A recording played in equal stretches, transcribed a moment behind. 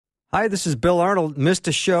Hi, this is Bill Arnold. Missed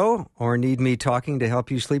a show or need me talking to help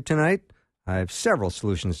you sleep tonight? I have several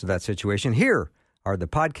solutions to that situation. Here are the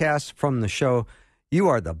podcasts from the show. You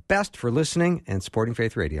are the best for listening and supporting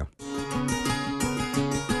Faith Radio.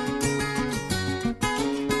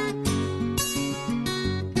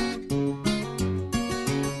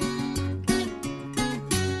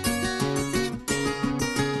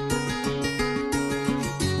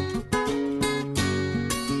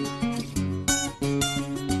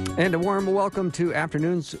 And a warm welcome to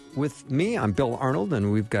Afternoons with me. I'm Bill Arnold,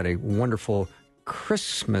 and we've got a wonderful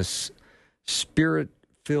Christmas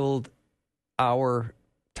spirit-filled hour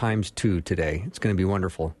times 2 today. It's going to be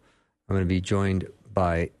wonderful. I'm going to be joined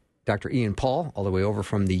by Dr. Ian Paul, all the way over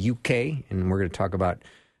from the UK, and we're going to talk about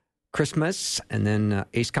Christmas. And then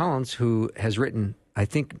Ace Collins, who has written, I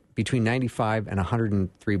think, between 95 and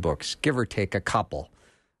 103 books, give or take a couple.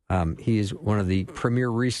 He is one of the premier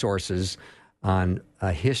resources on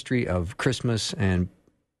a history of Christmas, and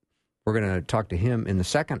we're going to talk to him in the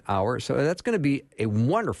second hour. So that's going to be a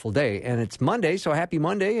wonderful day, and it's Monday, so happy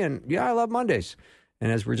Monday, and yeah, I love Mondays.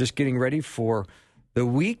 And as we're just getting ready for the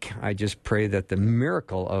week, I just pray that the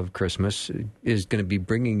miracle of Christmas is going to be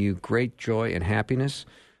bringing you great joy and happiness.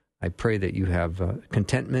 I pray that you have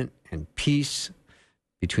contentment and peace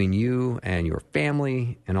between you and your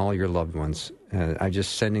family and all your loved ones. I'm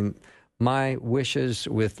just sending my wishes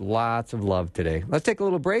with lots of love today. Let's take a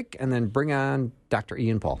little break and then bring on Dr.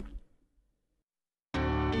 Ian Paul.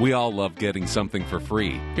 We all love getting something for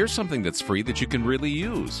free. Here's something that's free that you can really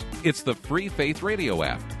use. It's the free Faith Radio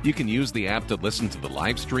app. You can use the app to listen to the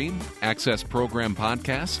live stream, access program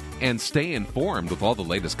podcasts, and stay informed with all the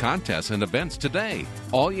latest contests and events today.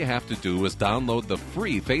 All you have to do is download the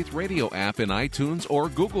free Faith Radio app in iTunes or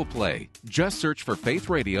Google Play. Just search for Faith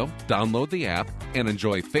Radio, download the app, and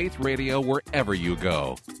enjoy Faith Radio wherever you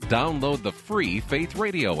go. Download the free Faith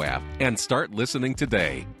Radio app and start listening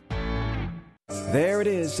today. There it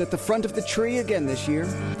is at the front of the tree again this year,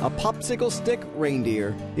 a popsicle stick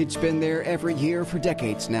reindeer. It's been there every year for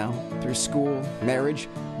decades now, through school, marriage,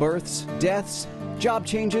 births, deaths, job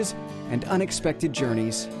changes, and unexpected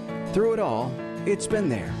journeys. Through it all, it's been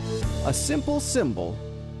there, a simple symbol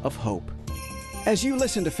of hope. As you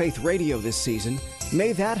listen to Faith Radio this season,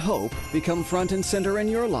 may that hope become front and center in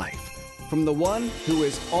your life, from the one who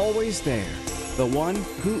is always there, the one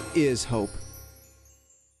who is hope.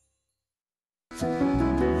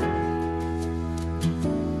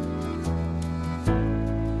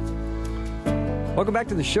 Welcome back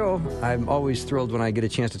to the show. I'm always thrilled when I get a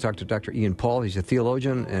chance to talk to Dr. Ian Paul. He's a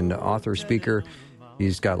theologian and author, speaker.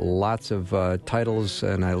 He's got lots of titles,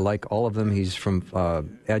 and I like all of them. He's from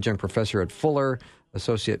adjunct professor at Fuller,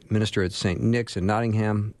 associate minister at St. Nick's in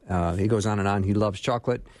Nottingham. He goes on and on. He loves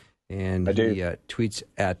chocolate, and he tweets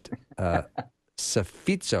at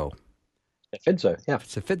Safizzo.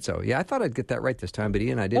 Safizzo. Yeah, I thought I'd get that right this time, but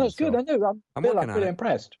Ian, I didn't. That was good. So I know. I'm really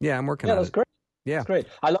impressed. Yeah, I'm working on it. That's great. Yeah. That's great.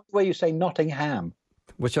 I love the way you say Nottingham.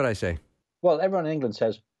 What should I say? Well, everyone in England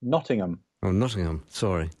says Nottingham. Oh, Nottingham.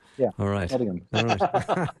 Sorry. Yeah. All right. Nottingham. All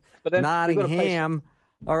right. But then Nottingham.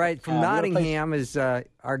 All right. From Nottingham is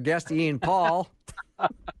our guest, Ian Paul.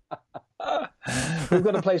 We've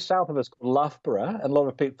got a place south of us called Loughborough, and a lot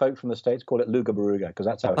of folks from the States call it Lugabaruga because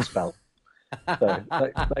that's how it's spelled. So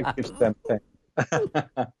that gives them a thing.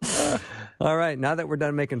 All right, now that we're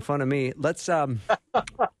done making fun of me, let's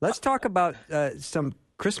talk about some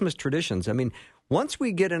Christmas traditions. I mean, once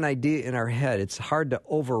we get an idea in our head, it's hard to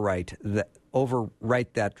overwrite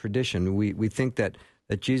that tradition. We think that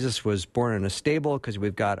Jesus was born in a stable because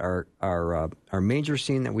we've got our manger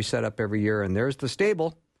scene that we set up every year, and there's the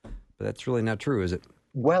stable. But that's really not true, is it?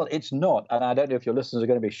 Well, it's not, and I don't know if your listeners are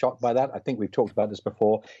going to be shocked by that. I think we've talked about this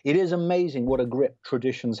before. It is amazing what a grip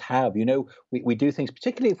traditions have. You know, we do things,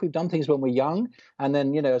 particularly if we've done things when we're young, and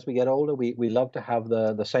then, you know, as we get older, we love to have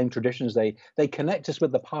the same traditions. They connect us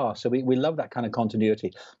with the past, so we love that kind of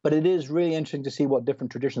continuity. But it is really interesting to see what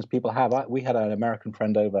different traditions people have. We had an American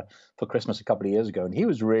friend over for Christmas a couple of years ago, and he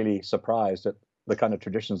was really surprised at the kind of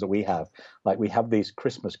traditions that we have. Like, we have these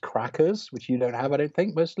Christmas crackers, which you don't have, I don't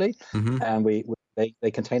think, mostly, and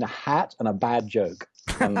they contain a hat and a bad joke.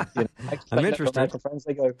 And, you know, I'm interested. Friends,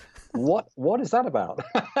 they go, what is that about?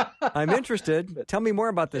 I'm interested. Tell me more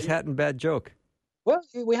about this hat and bad joke. Well,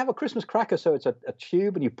 we have a Christmas cracker, so it's a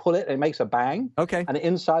tube, and you pull it, and it makes a bang. Okay. And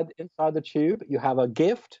inside the tube, you have a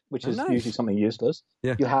gift, which is usually something useless.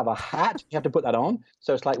 Yeah. You have a hat. You have to put that on,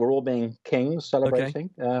 so it's like we're all being kings celebrating.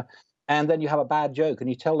 Okay. And then you have a bad joke,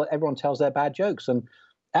 and everyone tells their bad jokes. And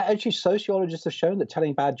Actually, sociologists have shown that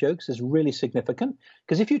telling bad jokes is really significant,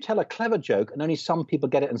 because if you tell a clever joke and only some people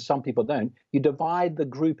get it and some people don't, you divide the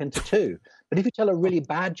group into two. But if you tell a really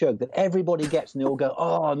bad joke that everybody gets and they all go,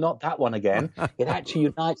 oh, not that one again, it actually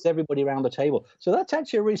unites everybody around the table. So that's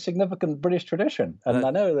actually a really significant British tradition. And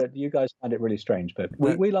I know that you guys find it really strange, but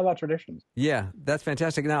we love our traditions. Yeah, that's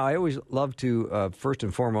fantastic. Now, I always love to, first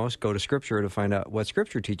and foremost, go to Scripture to find out what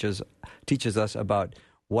Scripture teaches us about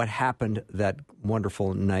what happened that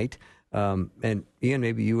wonderful night. And Ian,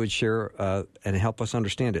 maybe you would share and help us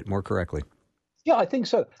understand it more correctly. Yeah, I think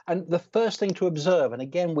so. And the first thing to observe, and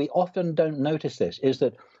again, we often don't notice this, is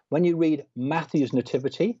that when you read Matthew's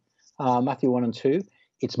nativity, Matthew 1 and 2,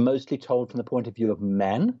 it's mostly told from the point of view of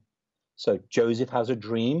men. So Joseph has a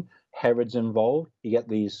dream, Herod's involved, you get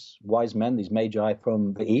these wise men, these magi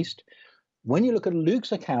from the east. When you look at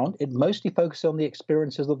Luke's account, it mostly focuses on the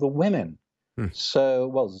experiences of the women. So,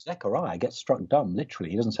 well, Zechariah gets struck dumb,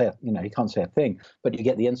 literally. He doesn't say, he can't say a thing. But you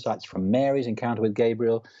get the insights from Mary's encounter with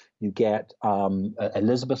Gabriel. You get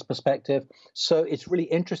Elizabeth's perspective. So it's really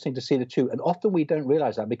interesting to see the two. And often we don't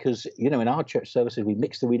realize that because, in our church services, we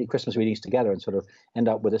mix the Christmas readings together and sort of end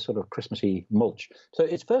up with this sort of Christmassy mulch. So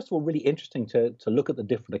it's, first of all, really interesting to look at the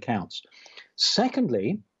different accounts.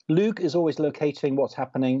 Secondly, Luke is always locating what's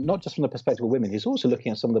happening, not just from the perspective of women. He's also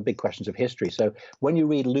looking at some of the big questions of history. So when you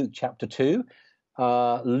read Luke chapter 2,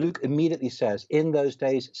 Luke immediately says, in those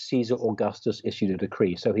days, Caesar Augustus issued a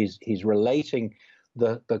decree. So he's relating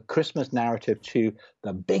the Christmas narrative to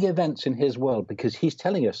the big events in his world, because he's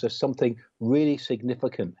telling us there's something really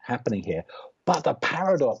significant happening here. But the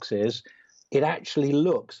paradox is it actually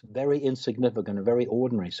looks very insignificant and very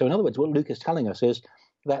ordinary. So in other words, what Luke is telling us is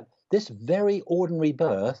that this very ordinary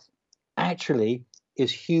birth actually is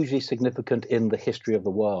hugely significant in the history of the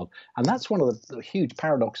world. And that's one of the huge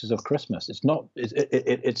paradoxes of Christmas. It's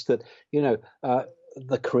that,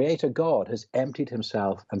 the Creator God has emptied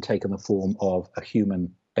himself and taken the form of a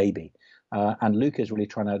human baby. And Luke is really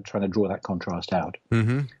trying to draw that contrast out.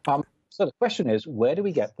 Mm-hmm. So the question is, where do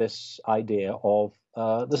we get this idea of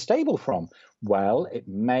the stable from? Well, it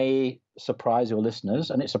may surprise your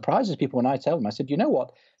listeners, and it surprises people when I tell them. I said, you know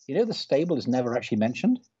what? The stable is never actually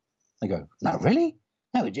mentioned. They go, no, really?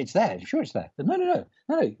 No, it's there. Sure, it's there. No.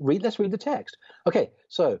 Let's read the text. Okay,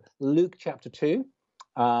 so Luke chapter 2,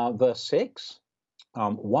 verse 6.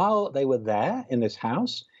 While they were there in this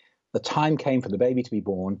house, the time came for the baby to be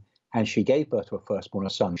born, and she gave birth to her firstborn,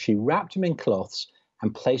 a son. She wrapped him in cloths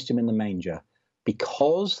and placed him in the manger,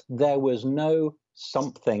 because there was no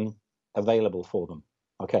something available for them.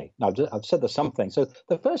 Okay, now I've said the something. So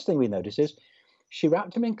the first thing we notice is she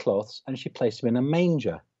wrapped him in cloths and she placed him in a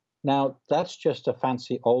manger. Now, that's just a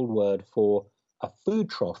fancy old word for a food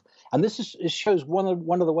trough. And this shows one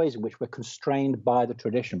of the ways in which we're constrained by the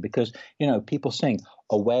tradition, because, people sing,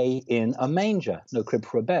 away in a manger, no crib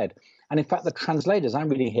for a bed. And in fact, the translators, I'm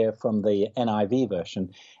reading here from the NIV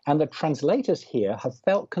version, and the translators here have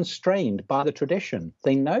felt constrained by the tradition.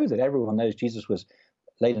 They know that everyone knows Jesus was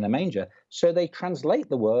laid in a manger, so they translate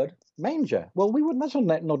the word manger. Well, that's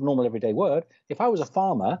not a normal everyday word. If I was a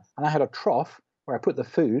farmer and I had a trough where I put the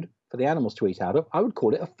food for the animals to eat out of, I would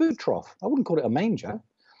call it a food trough. I wouldn't call it a manger.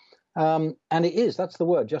 And that's the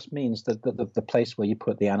word, just means the place where you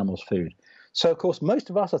put the animals' food. So, of course, most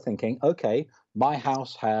of us are thinking, okay, my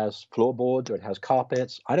house has floorboards or it has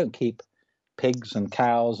carpets. I don't keep pigs and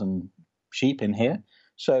cows and sheep in here.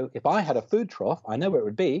 So if I had a food trough, I know where it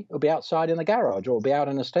would be. It would be outside in the garage, or it would be out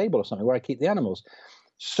in a stable or something where I keep the animals.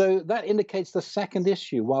 So that indicates the second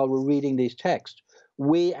issue while we're reading these texts.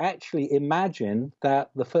 We actually imagine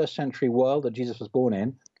that the first century world that Jesus was born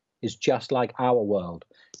in is just like our world.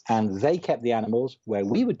 And they kept the animals where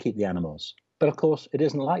we would keep the animals. But of course, it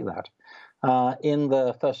isn't like that. In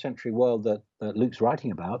the first century world that Luke's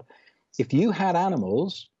writing about, if you had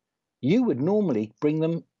animals, you would normally bring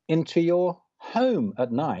them into your home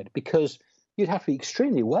at night, because you'd have to be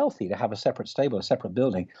extremely wealthy to have a separate stable, a separate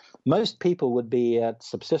building. Most people would be at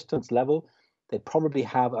subsistence level. They'd probably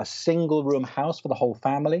have a single room house for the whole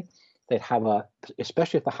family. They'd have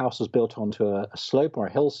especially if the house was built onto a slope or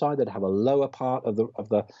a hillside, they'd have a lower part of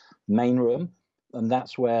the main room, and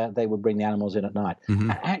that's where they would bring the animals in at night.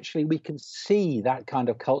 Mm-hmm. And actually, we can see that kind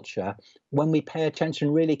of culture when we pay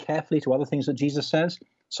attention really carefully to other things that Jesus says.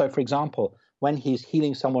 So, for example, when he's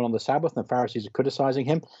healing someone on the Sabbath and the Pharisees are criticizing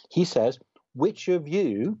him, he says, which of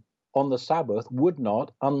you on the Sabbath would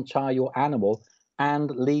not untie your animal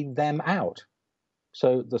and lead them out?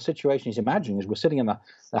 So the situation he's imagining is we're sitting in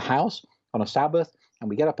the house on a Sabbath, and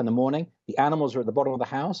we get up in the morning, the animals are at the bottom of the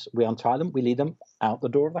house, we untie them, we lead them out the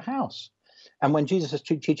door of the house. And when Jesus is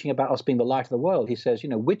teaching about us being the light of the world, he says,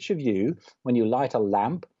 which of you, when you light a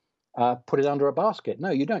lamp, put it under a basket?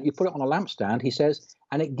 No, you don't. You put it on a lampstand, he says,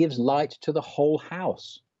 and it gives light to the whole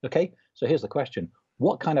house. Okay, so here's the question.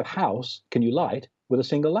 What kind of house can you light with a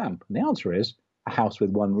single lamp? And the answer is a house with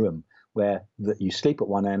one room, where you sleep at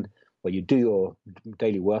one end, where you do your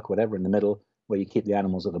daily work, whatever, in the middle, where you keep the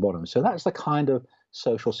animals at the bottom. So that's the kind of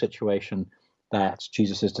social situation that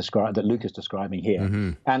that Luke is describing here.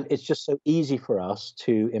 Mm-hmm. And it's just so easy for us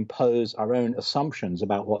to impose our own assumptions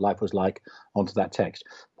about what life was like onto that text.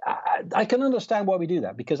 I can understand why we do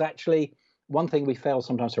that, because actually one thing we fail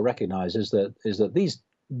sometimes to recognize is that these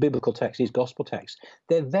biblical texts, these gospel texts,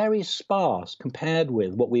 they're very sparse compared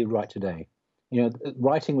with what we write today.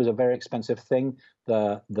 Writing was a very expensive thing.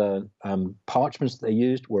 The parchments that they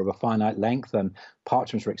used were of a finite length, and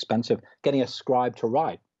parchments were expensive. Getting a scribe to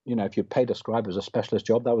write, if you paid a scribe as a specialist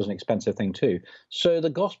job, that was an expensive thing too. So the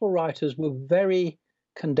gospel writers were very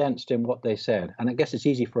condensed in what they said. And I guess it's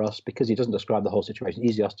easy for us, because he doesn't describe the whole situation,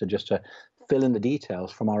 easy us to fill in the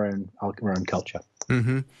details from our own culture.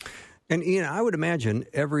 Mm-hmm. And Ian, I would imagine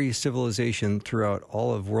every civilization throughout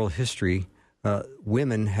all of world history,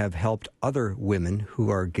 women have helped other women who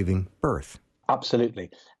are giving birth. Absolutely.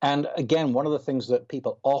 And again, one of the things that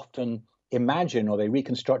people often imagine, or they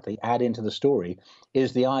reconstruct, they add into the story,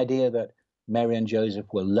 is the idea that Mary and Joseph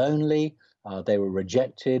were lonely, they were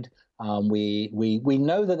rejected. We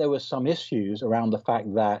know that there were some issues around the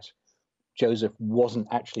fact that Joseph wasn't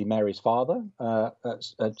actually Mary's father.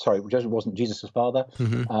 Joseph wasn't Jesus' father.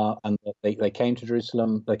 Mm-hmm. And they came to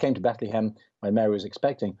Jerusalem, they came to Bethlehem where Mary was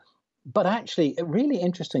expecting. But actually, really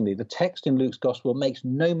interestingly, the text in Luke's gospel makes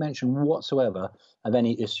no mention whatsoever of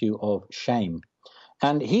any issue of shame.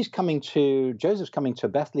 And Joseph's coming to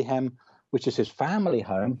Bethlehem, which is his family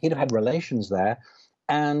home. He'd have had relations there.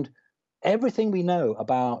 And everything we know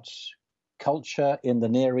about culture in the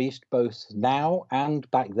Near East, both now and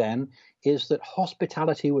back then, is that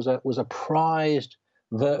hospitality was a prized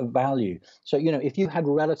value. So, if you had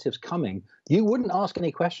relatives coming, you wouldn't ask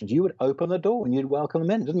any questions. You would open the door and you'd welcome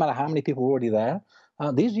them in. It doesn't matter how many people were already there.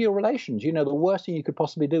 These are your relations. The worst thing you could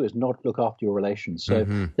possibly do is not look after your relations. So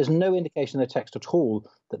there's no indication in the text at all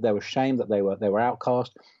that there was shame, that they were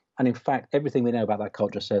outcast. And in fact, everything we know about that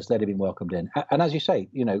culture says they'd have been welcomed in. And as you say,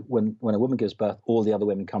 when a woman gives birth, all the other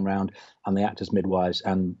women come round and they act as midwives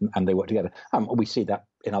and they work together. We see that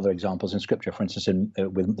in other examples in Scripture. For instance,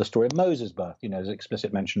 with the story of Moses' birth, there's an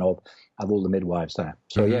explicit mention of all the midwives there.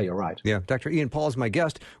 So yeah, you're right. Yeah, Dr. Ian Paul is my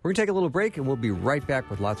guest. We're going to take a little break and we'll be right back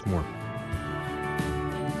with lots more.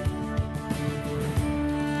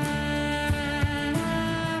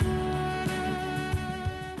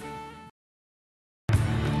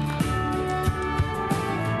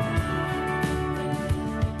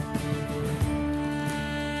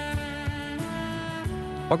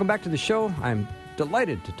 Welcome back to the show. I'm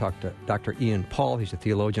delighted to talk to Dr. Ian Paul. He's a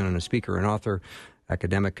theologian and a speaker and author,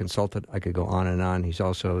 academic consultant. I could go on and on. He's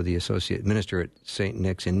also the associate minister at St.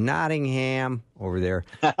 Nick's in Nottingham over there.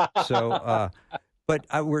 So, but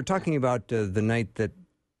we're talking about the night that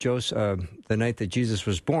Jesus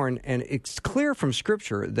was born, and it's clear from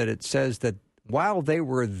Scripture that it says that while they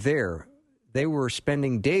were there, they were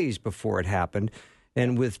spending days before it happened.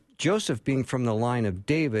 And with Joseph being from the line of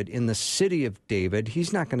David, in the city of David,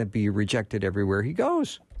 he's not going to be rejected everywhere he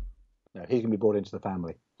goes. No, he's going to be brought into the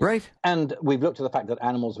family. Right. And we've looked at the fact that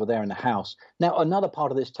animals were there in the house. Now, another part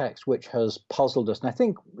of this text which has puzzled us, and I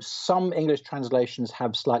think some English translations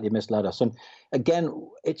have slightly misled us. And again,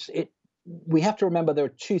 we have to remember there are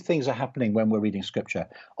two things that are happening when we're reading Scripture.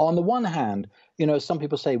 On the one hand, some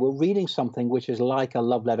people say we're reading something which is like a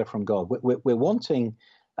love letter from God. We're wanting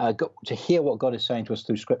to hear what God is saying to us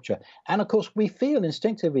through Scripture. And of course, we feel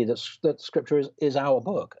instinctively that Scripture is our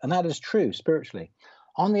book, and that is true spiritually.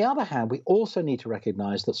 On the other hand, we also need to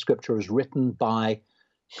recognize that Scripture is written by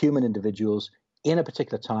human individuals in a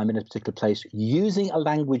particular time, in a particular place, using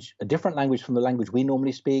a different language from the language we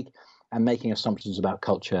normally speak, and making assumptions about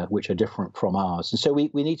culture which are different from ours. And so we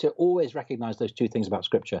need to always recognize those two things about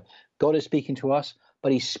Scripture. God is speaking to us,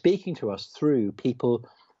 but he's speaking to us through people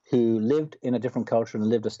who lived in a different culture and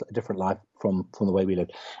lived a different life from the way we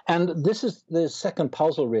lived. And this is the second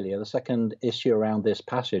puzzle, really, or the second issue around this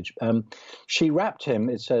passage. She wrapped him,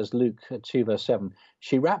 it says Luke 2, verse 7,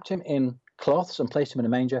 she wrapped him in cloths and placed him in a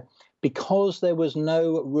manger because there was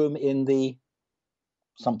no room in the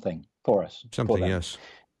something for us. Something, yes.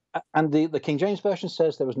 And the King James Version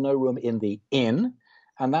says there was no room in the inn.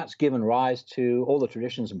 And that's given rise to all the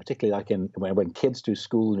traditions, and particularly like when kids do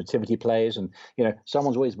school nativity plays, and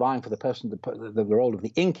someone's always vying for the role of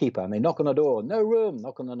the innkeeper, and they knock on the door, no room,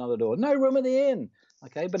 knock on another door, no room in the inn.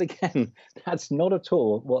 Okay, but again, that's not at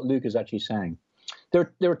all what Luke is actually saying. There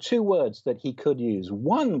are two words that he could use.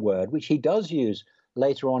 One word, which he does use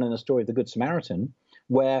later on in the story of the Good Samaritan,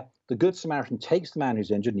 where the Good Samaritan takes the man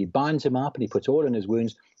who's injured and he binds him up and he puts oil in his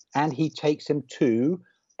wounds and he takes him to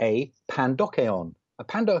a pandokeon. A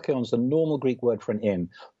pandokeon is the normal Greek word for an inn.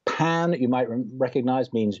 Pan, you might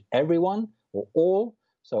recognize, means everyone or all.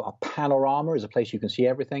 So a panorama is a place you can see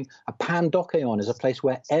everything. A pandokeon is a place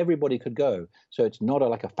where everybody could go. So it's not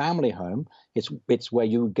like a family home. It's where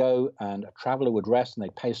you would go and a traveler would rest and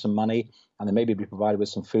they pay some money and they maybe be provided with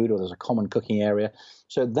some food or there's a common cooking area.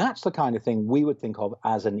 So that's the kind of thing we would think of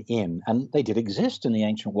as an inn. And they did exist in the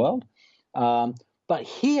ancient world. But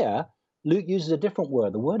here, Luke uses a different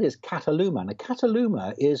word. The word is kataluma. And a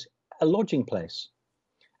kataluma is a lodging place.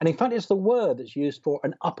 And in fact, it's the word that's used for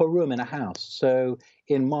an upper room in a house. So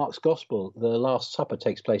in Mark's Gospel, the Last Supper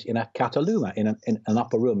takes place in a kataluma, in an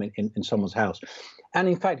upper room in someone's house. And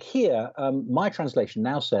in fact, here, my translation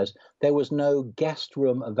now says there was no guest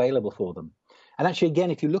room available for them. And actually, again,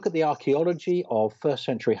 if you look at the archaeology of first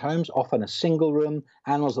century homes, often a single room,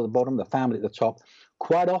 animals at the bottom, the family at the top,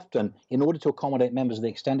 quite often, in order to accommodate members of the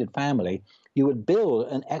extended family, you would build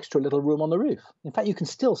an extra little room on the roof. In fact, you can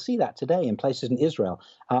still see that today in places in Israel.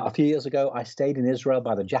 A few years ago, I stayed in Israel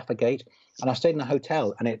by the Jaffa Gate, and I stayed in a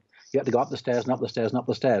hotel, and you had to go up the stairs and up the stairs and up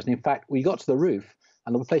the stairs. And in fact, we got to the roof,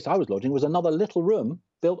 and the place I was lodging was another little room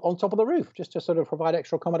built on top of the roof, just to sort of provide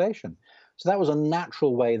extra accommodation. So that was a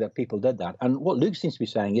natural way that people did that. And what Luke seems to be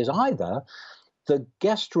saying is either the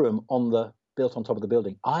guest room built on top of the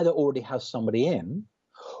building either already has somebody in,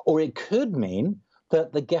 or it could mean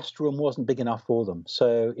that the guest room wasn't big enough for them.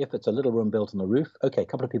 So if it's a little room built on the roof, okay, a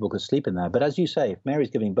couple of people could sleep in there. But as you say, if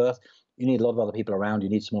Mary's giving birth, you need a lot of other people around, you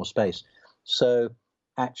need some more space. So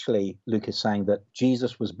actually, Luke is saying that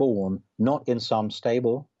Jesus was born not in some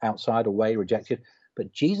stable outside away, rejected,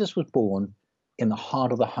 but Jesus was born in the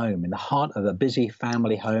heart of the home, in the heart of a busy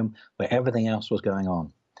family home where everything else was going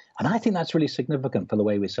on. And I think that's really significant for the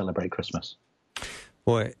way we celebrate Christmas.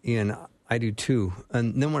 Boy, Ian, I do too.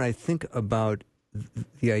 And then when I think about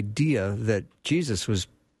the idea that Jesus was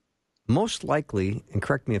most likely, and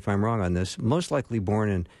correct me if I'm wrong on this, most likely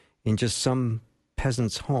born in just some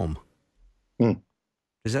peasant's home.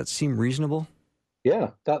 Does that seem reasonable? Yeah,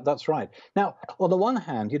 that's right. Now, on the one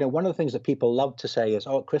hand, one of the things that people love to say is,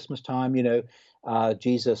 at Christmas time,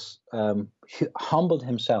 Jesus humbled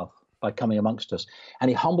himself by coming amongst us. And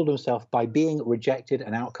he humbled himself by being rejected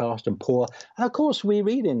and outcast and poor. And of course, we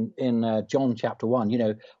read in John chapter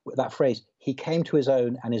 1, that phrase, he came to his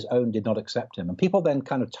own and his own did not accept him. And people then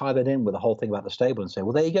kind of tie that in with the whole thing about the stable and say,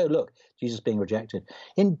 well, there you go, look, Jesus being rejected.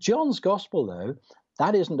 In John's gospel, though,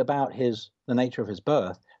 that isn't about the nature of his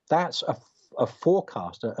birth. That's a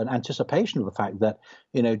forecast, an anticipation of the fact that,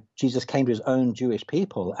 Jesus came to his own Jewish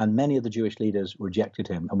people and many of the Jewish leaders rejected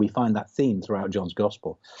him. And we find that theme throughout John's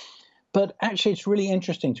gospel. But actually, it's really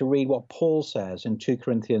interesting to read what Paul says in 2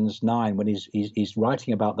 Corinthians 9 when he's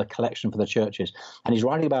writing about the collection for the churches. And he's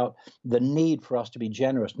writing about the need for us to be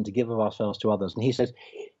generous and to give of ourselves to others. And he says,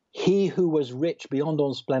 he who was rich beyond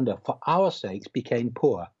all splendor for our sakes became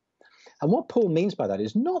poor. And what Paul means by that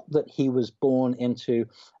is not that he was born into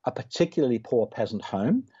a particularly poor peasant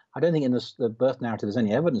home. I don't think in the birth narrative there's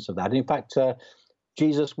any evidence of that. And in fact,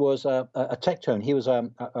 Jesus was a tectone. He was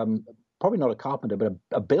probably not a carpenter, but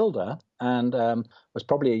a builder, and was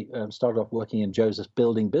probably started off working in Joseph's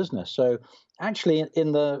building business. So actually,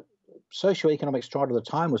 in the socioeconomic strata of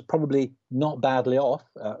the time, was probably not badly off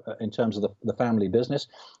in terms of the family business,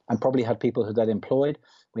 and probably had people who they'd employed.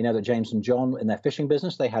 We know that James and John, in their fishing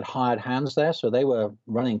business, they had hired hands there, so they were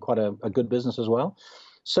running quite a good business as well.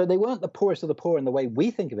 So they weren't the poorest of the poor in the way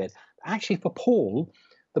we think of it. Actually, for Paul,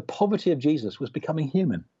 the poverty of Jesus was becoming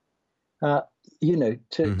human. To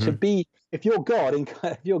be, if you're God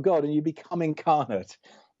and you become incarnate,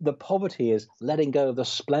 the poverty is letting go of the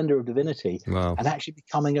splendor of divinity and actually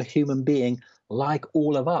becoming a human being like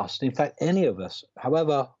all of us. In fact, any of us,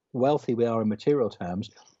 however wealthy we are in material terms,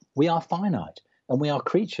 we are finite and we are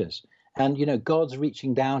creatures. And, God's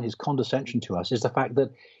reaching down, his condescension to us is the fact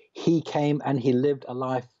that he came and he lived a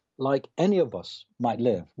life like any of us might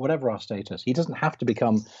live, whatever our status. He doesn't have to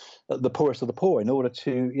become the poorest of the poor in order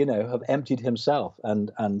to, have emptied himself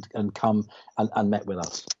and come and met with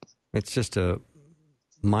us. It's just a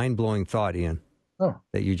mind-blowing thought, Ian,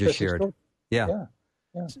 that you just shared. Yeah.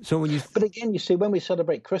 So But again, you see, when we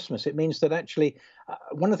celebrate Christmas, it means that actually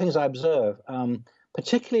one of the things I observe,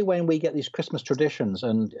 particularly when we get these Christmas traditions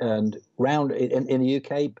and round in the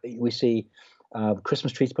UK, we see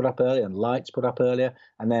Christmas trees put up earlier and lights put up earlier.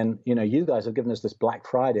 And then, you guys have given us this Black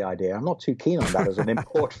Friday idea. I'm not too keen on that as an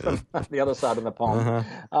import from the other side of the pond.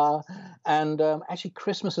 Actually,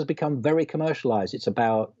 Christmas has become very commercialized. It's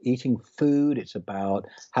about eating food. It's about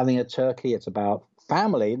having a turkey. It's about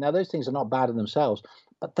family. Now, those things are not bad in themselves,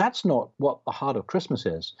 but that's not what the heart of Christmas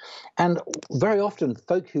is. And very often,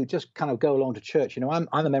 folk who just kind of go along to church, I'm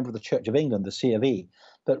a member of the Church of England, the C of E,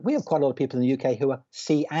 but we have quite a lot of people in the UK who are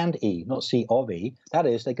C and E, not C of E. That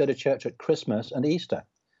is, they go to church at Christmas and Easter,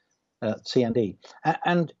 C and E.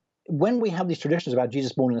 And when we have these traditions about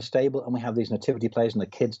Jesus born in a stable and we have these nativity plays and the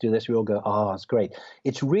kids do this, we all go, oh, it's great.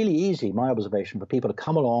 It's really easy, my observation, for people to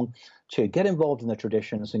come along to get involved in the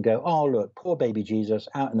traditions and go, oh, look, poor baby Jesus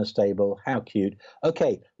out in the stable. How cute.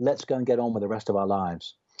 Okay, let's go and get on with the rest of our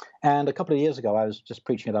lives. And a couple of years ago, I was just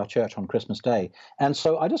preaching at our church on Christmas Day. And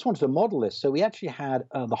so I just wanted to model this. So we actually had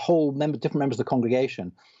the whole different members of the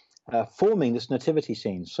congregation forming this nativity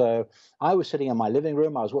scene. So I was sitting in my living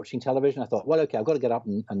room. I was watching television. I thought, well, okay, I've got to get up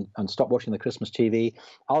and stop watching the Christmas TV.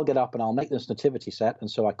 I'll get up and I'll make this nativity set. And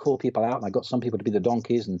so I call people out, and I got some people to be the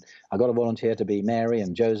donkeys, and I got a volunteer to be Mary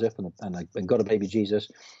and Joseph, and I got a baby Jesus,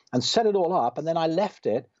 and set it all up. And then I left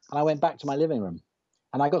it, and I went back to my living room.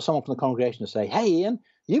 And I got someone from the congregation to say, hey, Ian,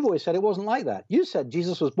 you've always said it wasn't like that. You said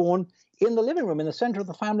Jesus was born in the living room, in the center of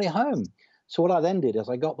the family home. So what I then did is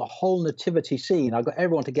I got the whole nativity scene. I got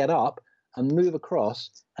everyone to get up and move across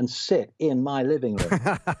and sit in my living room.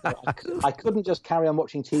 I couldn't just carry on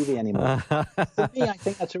watching TV anymore. For me, I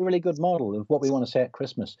think that's a really good model of what we want to say at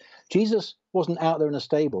Christmas. Jesus wasn't out there in a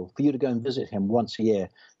stable for you to go and visit him once a year.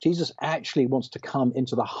 Jesus actually wants to come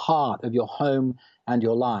into the heart of your home and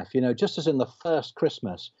your life. Just as in the first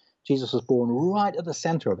Christmas, Jesus was born right at the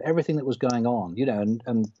center of everything that was going on,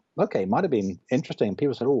 and okay, it might have been interesting.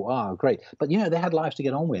 People said, oh, wow, great. But, they had lives to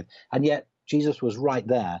get on with. And yet Jesus was right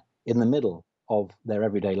there in the middle of their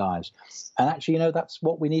everyday lives. And actually, that's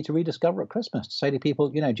what we need to rediscover at Christmas, to say to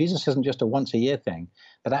people, Jesus isn't just a once a year thing,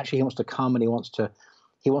 but actually he wants to come and he wants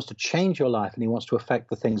to change your life, and he wants to affect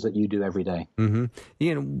the things that you do every day. Mm-hmm.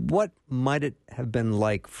 Ian, what might it have been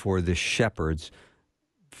like for the shepherds?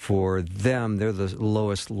 For them, they're the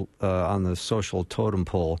lowest on the social totem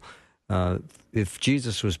pole. If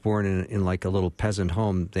Jesus was born in like a little peasant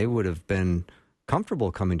home, they would have been comfortable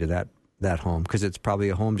coming to that home, because it's probably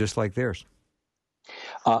a home just like theirs.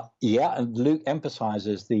 Yeah, and Luke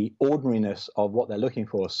emphasizes the ordinariness of what they're looking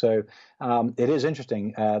for. So it is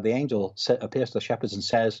interesting. The angel appears to the shepherds and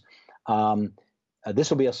says, this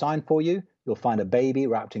will be a sign for you. You'll find a baby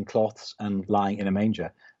wrapped in cloths and lying in a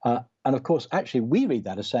manger. And of course, actually, we read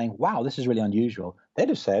that as saying, wow, this is really unusual. They'd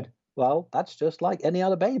have said, well, that's just like any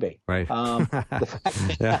other baby. Right. And in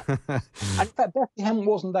fact, Bethlehem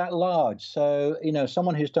wasn't that large. So,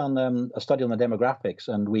 someone who's done a study on the demographics,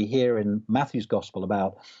 and we hear in Matthew's gospel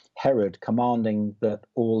about Herod commanding that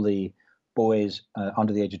all the boys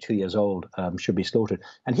under the age of 2 years old should be slaughtered.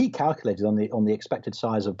 And he calculated on the expected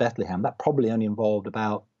size of Bethlehem, that probably only involved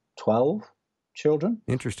about 12 children.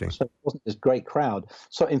 Interesting. So it wasn't this great crowd.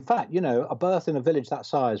 So in fact, a birth in a village that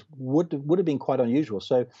size would have been quite unusual.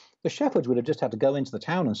 So the shepherds would have just had to go into the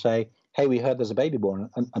town and say, hey, we heard there's a baby born.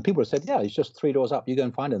 And people would have said, yeah, he's just 3 doors up. You go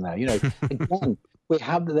and find him there. Again, we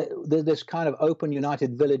have this kind of open,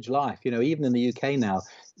 united village life. Even in the UK now,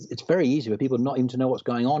 it's very easy for people not even to know what's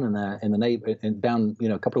going on in the neighbor down,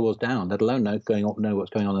 a couple of doors down, let alone know what's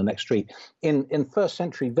going on in the next street. In first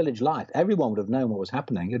century village life, everyone would have known what was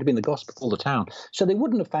happening. It would have been the gospel of all the town. So they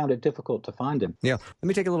wouldn't have found it difficult to find him. Yeah. Let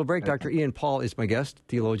me take a little break. Okay. Dr. Ian Paul is my guest,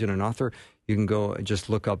 theologian and author. You can go and just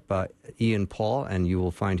look up Ian Paul, and you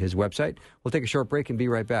will find his website. We'll take a short break and be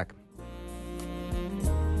right back.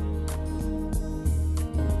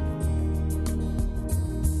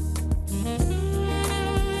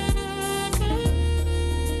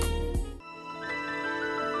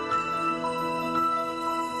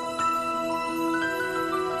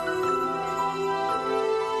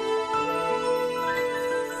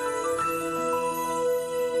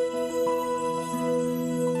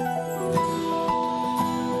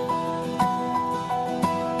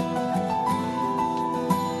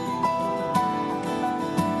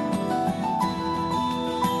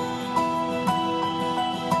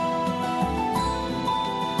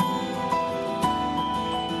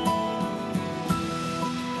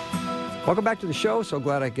 Welcome back to the show. So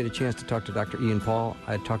glad I get a chance to talk to Dr. Ian Paul.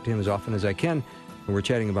 I talk to him as often as I can. And we're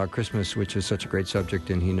chatting about Christmas, which is such a great subject,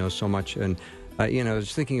 and he knows so much. And, I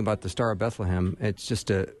was thinking about the Star of Bethlehem. It's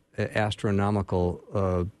just an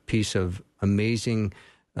astronomical piece of amazing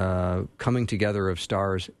coming together of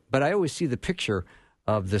stars. But I always see the picture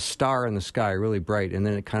of the star in the sky really bright, and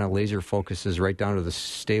then it kind of laser focuses right down to the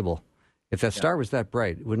stable. If that star was that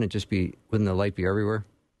bright, wouldn't the light be everywhere?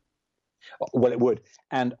 Well, it would.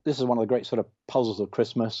 And this is one of the great sort of puzzles of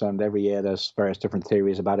Christmas, and every year there's various different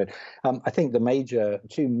theories about it. I think the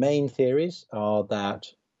two main theories are that,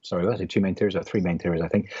 sorry, was it two main theories or three main theories, I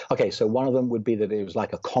think? Okay, so one of them would be that it was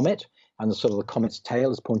like a comet, and the comet's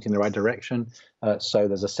tail is pointing in the right direction. So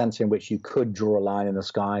there's a sense in which you could draw a line in the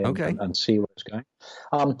sky and see where it's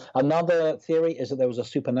going. Another theory is that there was a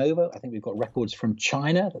supernova. I think we've got records from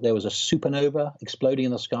China that there was a supernova exploding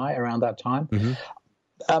in the sky around that time. Mm-hmm.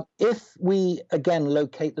 If we, again,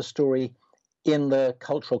 locate the story in the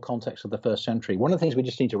cultural context of the first century, one of the things we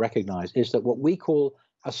just need to recognize is that what we call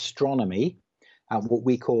astronomy and what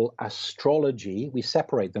we call astrology, we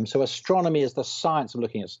separate them. So astronomy is the science of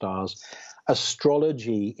looking at stars.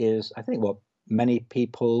 Astrology is, I think, what many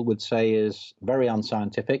people would say is very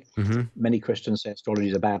unscientific. Mm-hmm. Many Christians say astrology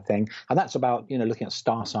is a bad thing. And that's about, looking at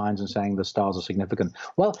star signs and saying the stars are significant.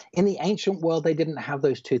 Well, in the ancient world, they didn't have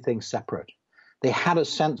those two things separate. They had a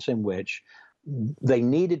sense in which they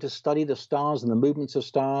needed to study the stars and the movements of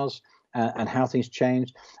stars and how things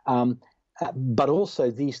changed. But also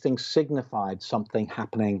these things signified something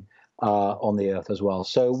happening on the earth as well.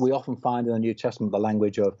 So we often find in the New Testament the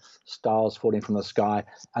language of stars falling from the sky.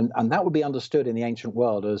 And that would be understood in the ancient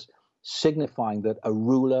world as signifying that a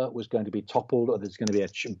ruler was going to be toppled, or there's going to be a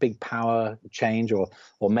big power change, or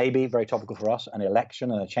maybe, very topical for us, an election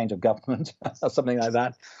and a change of government or something like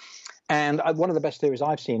that. And one of the best theories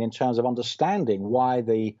I've seen in terms of understanding why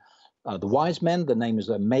the wise men, the name is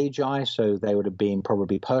the Magi, so they would have been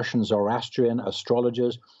probably Persian, Zoroastrian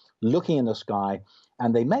astrologers looking in the sky,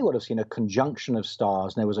 and they may well have seen a conjunction of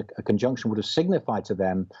stars, and there was a conjunction would have signified to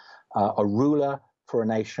them a ruler for a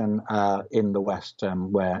nation in the West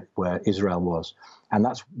where Israel was. And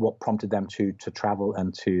that's what prompted them to travel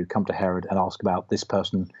and to come to Herod and ask about this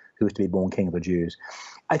person who was to be born king of the Jews.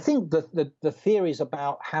 I think the theories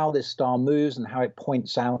about how this star moves and how it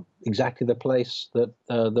points out exactly the place that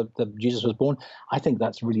Jesus was born, I think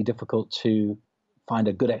that's really difficult to find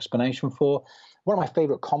a good explanation for. One of my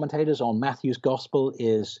favorite commentators on Matthew's Gospel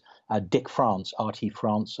is Dick France, R.T.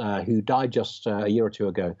 France, who died just a year or two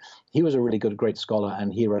ago. He was a really great scholar,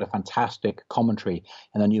 and he wrote a fantastic commentary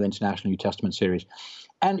in the New International New Testament series.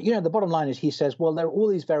 And, the bottom line is he says, well, there are all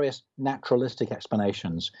these various naturalistic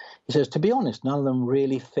explanations. He says, to be honest, none of them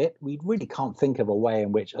really fit. We really can't think of a way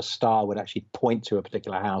in which a star would actually point to a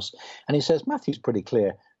particular house. And he says, Matthew's pretty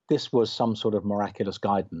clear. This was some sort of miraculous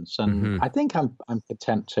guidance. And I think I'm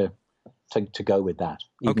content to go with that,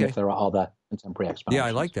 even if there are other contemporary explanations. Yeah,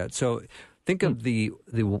 I like that. So think of the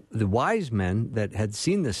wise men that had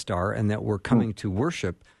seen the star and that were coming to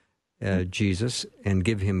worship Jesus and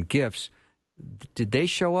give him gifts. Did they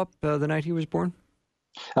show up the night he was born?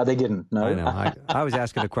 They didn't, no. I know. I was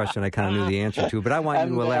asking a question I kind of knew the answer to, but I want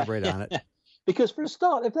you to elaborate on it. Because for a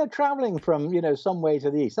start, if they're traveling from, some way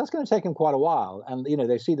to the east, that's going to take them quite a while. And,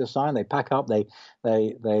 they see the sign, they pack up, they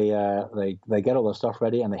get all their stuff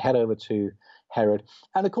ready, and they head over to Herod.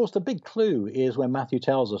 And, of course, the big clue is when Matthew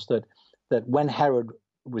tells us that when Herod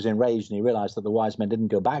was enraged and he realized that the wise men didn't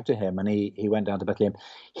go back to him and he went down to Bethlehem,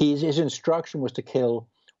 his instruction was to kill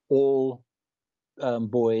all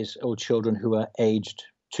boys or children who are aged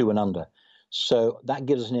 2 and under. So that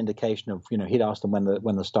gives us an indication of, he'd asked them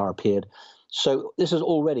when the star appeared. So this is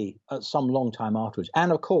already some long time afterwards.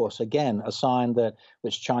 And of course, again, a sign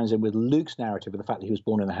which chimes in with Luke's narrative of the fact that he was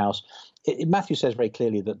born in a house. Matthew says very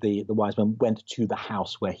clearly that the wise men went to the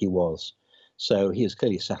house where he was. So he is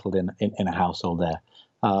clearly settled in a household there.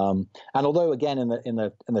 And although, again, in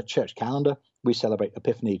the church calendar, we celebrate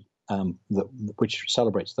Epiphany, which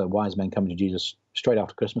celebrates the wise men coming to Jesus straight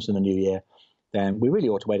after Christmas in the New Year, then we really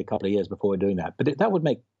ought to wait a couple of years before we're doing that. But that would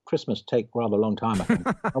make Christmas take rather a long time, I think.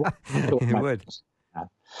 It would.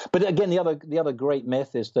 But again, the other great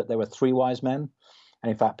myth is that there were 3 wise men.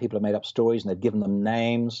 And in fact, people have made up stories and they've given them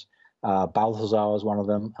names. Balthazar was one of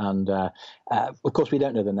them. And of course, we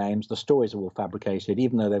don't know the names. The stories are all fabricated,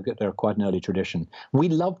 even though they're quite an early tradition. We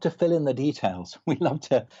love to fill in the details. We love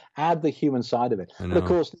to add the human side of it. But of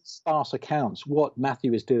course, sparse accounts, what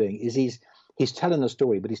Matthew is doing is he's telling the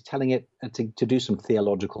story, but he's telling it to do some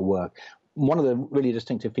theological work. One of the really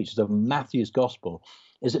distinctive features of Matthew's gospel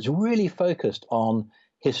is it's really focused on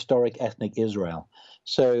historic ethnic Israel.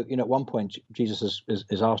 So, at one point, Jesus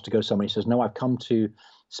is asked to go somewhere. He says, no, I've come to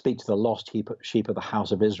speak to the lost sheep of the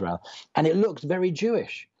house of Israel. And it looks very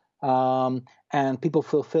Jewish. And people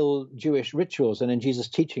fulfill Jewish rituals. And in Jesus'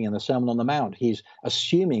 teaching in the Sermon on the Mount, he's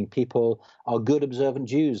assuming people are good, observant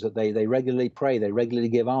Jews, that they regularly pray, they regularly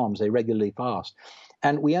give alms, they regularly fast.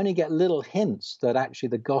 And we only get little hints that actually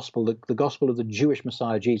the gospel of the Jewish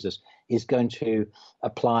Messiah Jesus is going to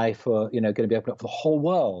apply for, going to be opened up for the whole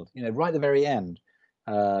world. Right at the very end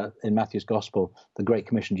in Matthew's gospel, the Great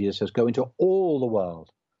Commission, Jesus says, go into all the world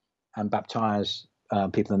and baptize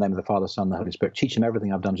people in the name of the Father, Son, and the Holy Spirit. Teach them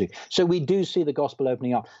everything I've done to you. So we do see the gospel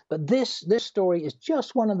opening up. But this story is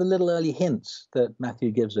just one of the little early hints that Matthew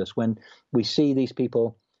gives us when we see these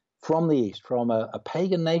people from the East, from a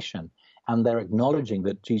pagan nation, and they're acknowledging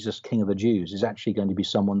that Jesus, King of the Jews, is actually going to be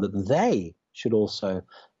someone that they should also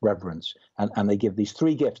reverence. And they give these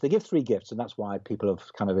three gifts. They give three gifts, and that's why people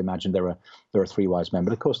have kind of imagined there are three wise men.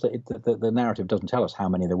 But of course, the narrative doesn't tell us how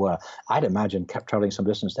many there were. I'd imagine, kept traveling some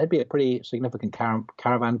distance, there'd be a pretty significant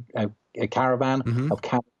caravan of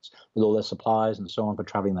camels with all their supplies and so on for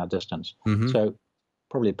traveling that distance. Mm-hmm. So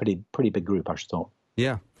probably a pretty big group, I should thought.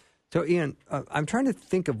 Yeah. So, Ian, I'm trying to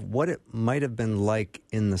think of what it might have been like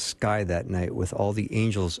in the sky that night with all the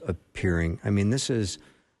angels appearing. I mean, this is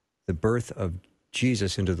the birth of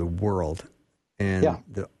Jesus into the world, and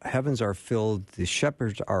the heavens are filled, the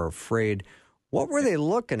shepherds are afraid. What were they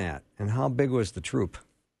looking at, and how big was the troop?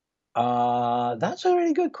 That's a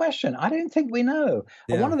really good question. I don't think we know.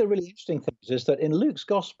 Yeah. And one of the really interesting things is that in Luke's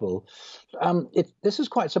gospel, this is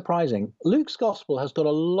quite surprising. Luke's gospel has got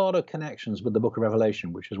a lot of connections with the book of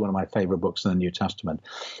Revelation, which is one of my favorite books in the New Testament.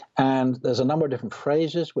 And there's a number of different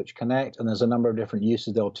phrases which connect, and there's a number of different uses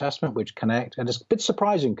of the Old Testament which connect. And it's a bit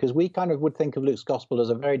surprising because we kind of would think of Luke's gospel as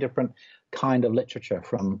a very different kind of literature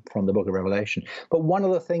from the book of Revelation. But one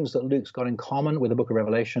of the things that Luke's got in common with the book of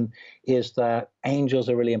Revelation is that angels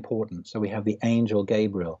are really important. So we have the angel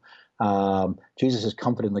Gabriel. Jesus is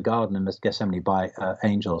comforted in the garden in Gethsemane by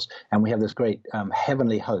angels. And we have this great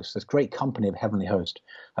heavenly host, this great company of heavenly host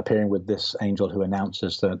appearing with this angel who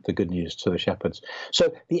announces the good news to the shepherds.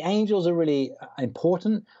 So the angels are really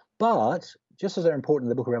important, but just as they're important in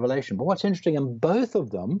the book of Revelation. But what's interesting in both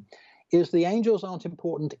of them is the angels aren't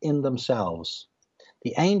important in themselves.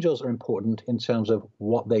 The angels are important in terms of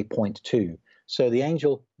what they point to. So the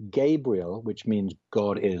angel Gabriel, which means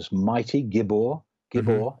God is mighty, Gibor,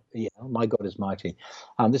 my God is mighty.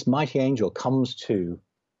 This mighty angel comes to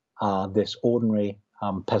this ordinary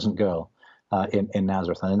peasant girl in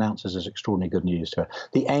Nazareth and announces this extraordinary good news to her.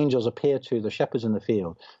 The angels appear to the shepherds in the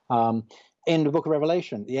field. In the book of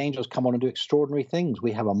Revelation, the angels come on and do extraordinary things.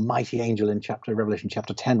 We have a mighty angel in Revelation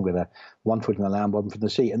chapter 10 with one foot in the land, one foot in the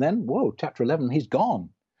sea. And then, chapter 11, he's gone.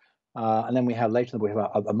 And then we have later, we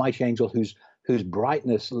have a mighty angel whose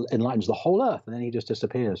brightness enlightens the whole earth, and then he just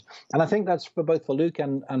disappears. And I think that's for both for Luke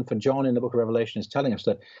and for John in the book of Revelation is telling us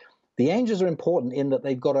that the angels are important in that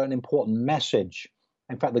they've got an important message.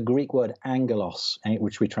 In fact, the Greek word angelos,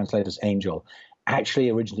 which we translate as angel, actually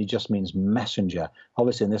originally just means messenger.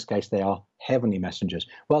 Obviously, in this case, they are heavenly messengers.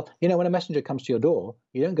 Well, when a messenger comes to your door,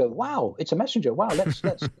 you don't go, wow, it's a messenger. Wow, let's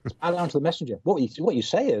bow down to the messenger. What you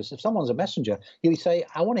say is, if someone's a messenger, you say,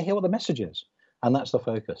 I want to hear what the message is. And that's the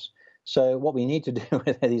focus. So what we need to do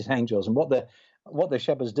with these angels, and what the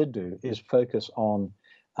shepherds did do, is focus on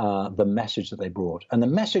the message that they brought. And the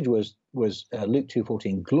message was Luke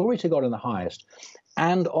 2:14, glory to God in the highest,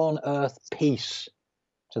 and on earth peace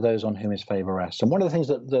to those on whom his favor rests. And one of the things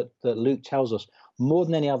that Luke tells us more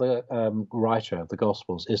than any other writer of the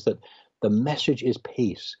Gospels is that the message is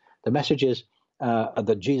peace. The message is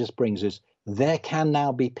that Jesus brings is there can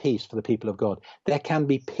now be peace for the people of God. There can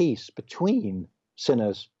be peace between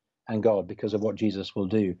sinners and God because of what Jesus will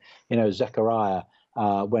do. Zechariah,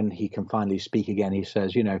 when he can finally speak again, he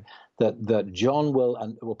says, that John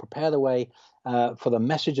will prepare the way for the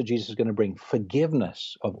message that Jesus is going to bring,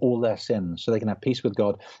 forgiveness of all their sins, so they can have peace with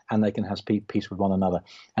God and they can have peace with one another.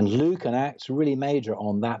 And Luke and Acts really major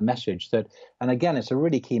on that message. And again, it's a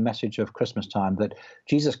really key message of Christmas time, that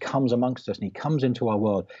Jesus comes amongst us and he comes into our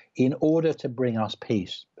world in order to bring us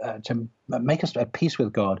peace, to make us at peace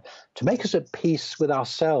with God, to make us at peace with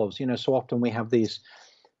ourselves. So often we have these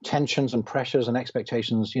tensions and pressures and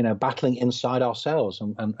expectations, battling inside ourselves,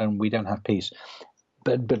 and we don't have peace.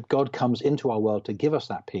 But God comes into our world to give us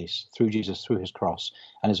that peace through Jesus, through his cross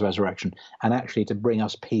and his resurrection, and actually to bring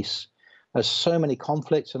us peace. There's so many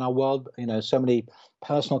conflicts in our world, so many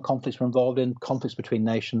personal conflicts we're involved in, conflicts between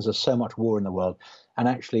nations. There's so much war in the world. And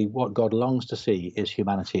actually what God longs to see is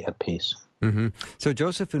humanity at peace. Mm-hmm. So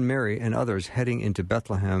Joseph and Mary and others heading into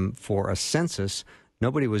Bethlehem for a census.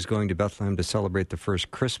 Nobody was going to Bethlehem to celebrate the first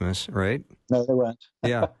Christmas, right? No, they weren't.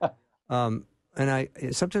 Yeah. And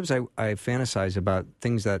sometimes I fantasize about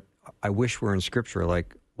things that I wish were in Scripture,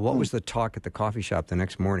 like what was the talk at the coffee shop the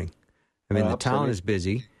next morning? I mean, the town is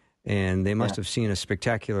busy, and they must have seen a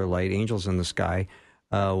spectacular light, angels in the sky.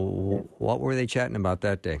 What were they chatting about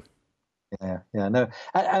that day? Yeah, no.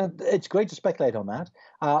 And it's great to speculate on that.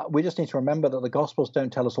 We just need to remember that the Gospels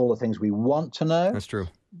don't tell us all the things we want to know. That's true.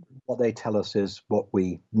 What they tell us is what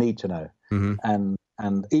we need to know. Mm-hmm.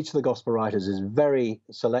 And each of the Gospel writers is very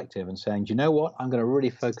selective and saying, do you know what? I'm going to really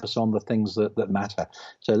focus on the things that matter.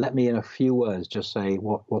 So let me, in a few words, just say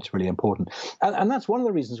what's really important. And that's one of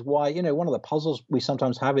the reasons why, one of the puzzles we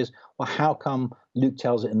sometimes have is, well, how come Luke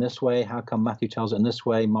tells it in this way? How come Matthew tells it in this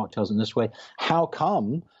way? Mark tells it in this way? How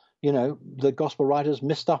come the gospel writers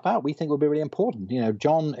miss stuff out we think would be really important?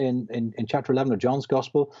 John in chapter 11 of John's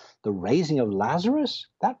gospel, the raising of Lazarus,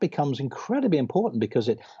 that becomes incredibly important because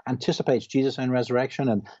it anticipates Jesus' own resurrection,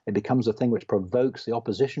 and it becomes a thing which provokes the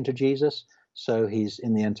opposition to Jesus. So he's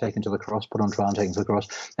in the end taken to the cross, put on trial and taken to the cross.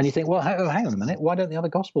 And you think, well, hang on a minute, why don't the other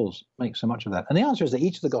gospels make so much of that? And the answer is that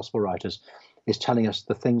each of the gospel writers is telling us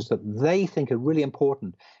the things that they think are really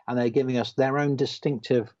important, and they're giving us their own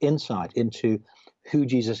distinctive insight into who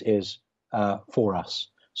Jesus is for us.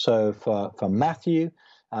 So for Matthew,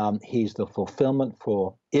 he's the fulfillment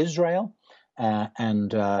for Israel,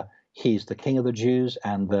 and he's the King of the Jews,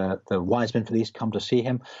 and the wise men for the East come to see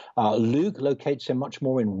him. Luke locates him much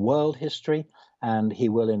more in world history, and he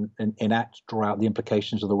will in Acts draw out the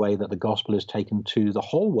implications of the way that the gospel is taken to the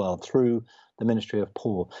whole world through the ministry of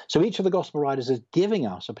Paul. So each of the gospel writers is giving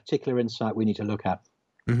us a particular insight we need to look at.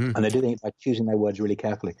 Mm-hmm. And they're doing it by choosing their words really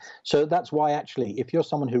carefully. So that's why, actually, if you're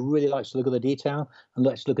someone who really likes to look at the detail and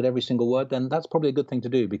likes to look at every single word, then that's probably a good thing to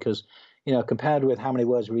do, because, compared with how many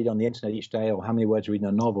words we read on the internet each day or how many words we read in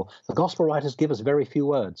a novel, the gospel writers give us very few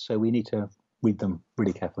words, so we need to read them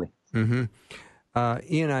really carefully.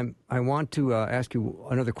 Mm-hmm. Ian, I want to ask you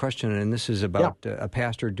another question, and this is about a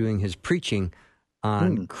pastor doing his preaching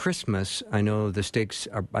on Christmas. I know the stakes,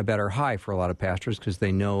 I bet, are high for a lot of pastors because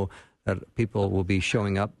they know that people will be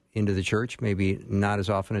showing up into the church, maybe not as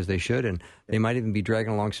often as they should, and they might even be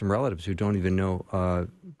dragging along some relatives who don't even know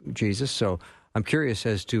Jesus. So I'm curious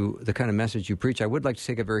as to the kind of message you preach. I would like to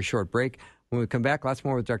take a very short break. When we come back, lots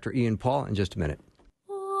more with Dr. Ian Paul in just a minute.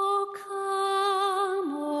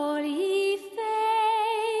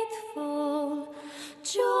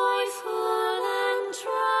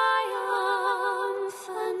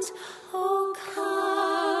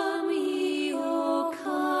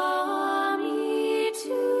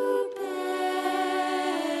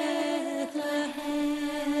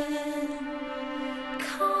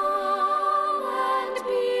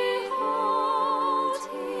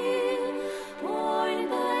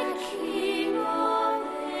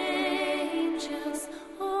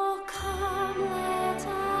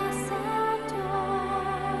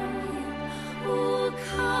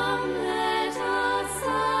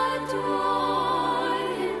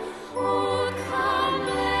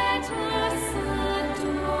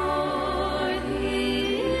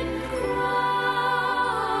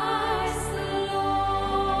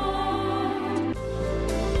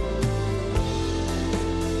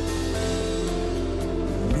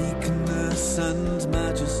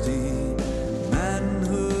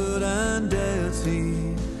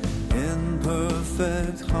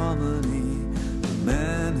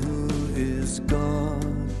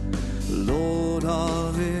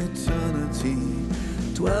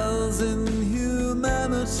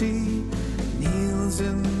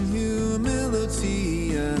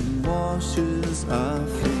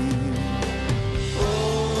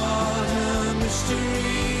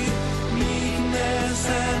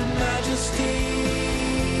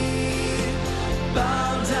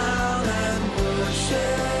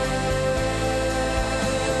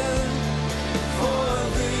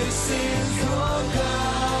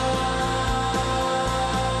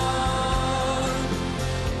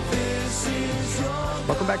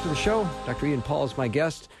 Welcome back to the show. Dr. Ian Paul is my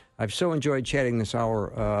guest. I've so enjoyed chatting this hour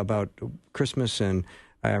about Christmas, and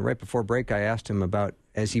right before break I asked him about,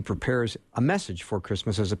 as he prepares a message for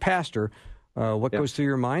Christmas as a pastor, what goes through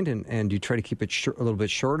your mind, and do you try to keep it a little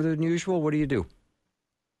bit shorter than usual? What do you do?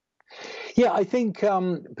 Yeah, I think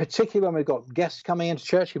particularly when we've got guests coming into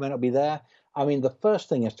church who may not be there, I mean, the first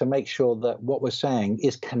thing is to make sure that what we're saying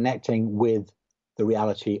is connecting with the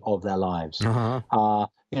reality of their lives. Uh-huh.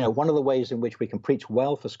 One of the ways in which we can preach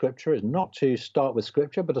well for Scripture is not to start with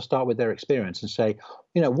Scripture, but to start with their experience and say,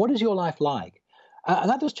 what is your life like? And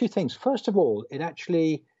that does two things. First of all, it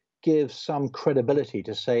actually gives some credibility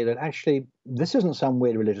to say that actually this isn't some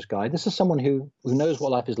weird religious guy. This is someone who knows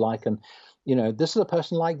what life is like, and this is a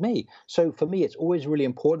person like me. So for me, it's always really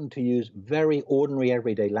important to use very ordinary,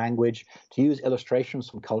 everyday language, to use illustrations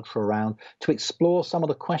from culture around, to explore some of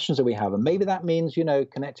the questions that we have. And maybe that means,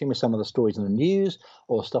 connecting with some of the stories in the news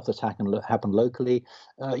or stuff that's happened locally,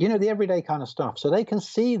 the everyday kind of stuff. So they can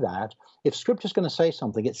see that if Scripture's going to say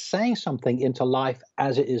something, it's saying something into life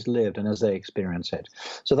as it is lived and as they experience it.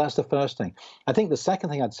 So that's the first thing. I think the second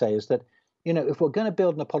thing I'd say is that, if we're going to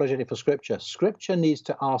build an apologetic for Scripture needs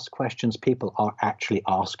to ask questions people are actually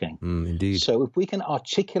asking. Indeed. So if we can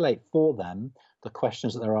articulate for them the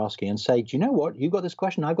questions that they're asking and say, do you know what? You've got this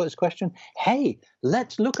question, I've got this question. Hey,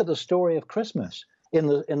 let's look at the story of Christmas in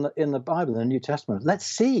the Bible, in the New Testament. Let's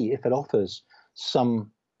see if it offers some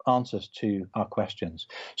answers to our questions.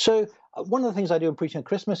 So one of the things I do in preaching at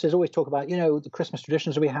Christmas is always talk about, the Christmas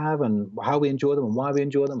traditions that we have and how we enjoy them and why we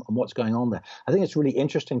enjoy them and what's going on there. I think it's really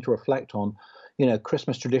interesting to reflect on,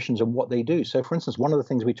 Christmas traditions and what they do. So, for instance, one of the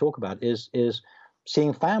things we talk about is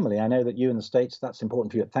seeing family. I know that you in the States, that's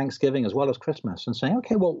important to you at Thanksgiving as well as Christmas, and saying,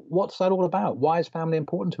 okay, well, what's that all about? Why is family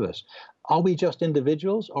important to us? Are we just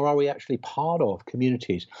individuals or are we actually part of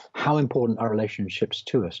communities? How important are relationships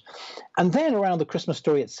to us? And then around the Christmas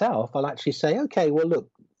story itself, I'll actually say, okay, well, look,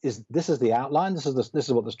 this is the outline. This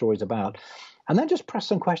is what the story's about. And then just press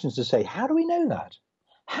some questions to say, how do we know that?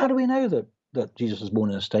 How do we know that Jesus was born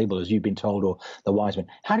in a stable, as you've been told, or the wise men?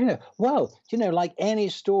 How do you know? Well, like any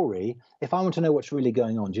story, if I want to know what's really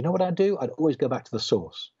going on, do you know what I'd do? I'd always go back to the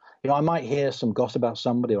source. I might hear some gossip about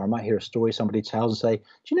somebody, or I might hear a story somebody tells and say,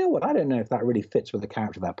 do you know what? I don't know if that really fits with the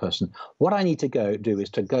character of that person. What I need to do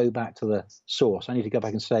is to go back to the source. I need to go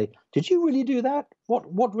back and say, did you really do that?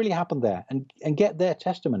 What really happened there? And get their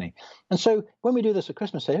testimony. And so when we do this at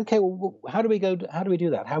Christmas, say, okay, well, how do we do that?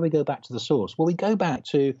 How do we go back to the source? Well, we go back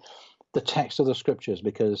to the text of the Scriptures,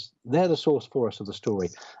 because they're the source for us of the story.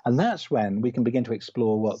 And that's when we can begin to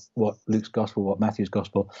explore what Luke's gospel, what Matthew's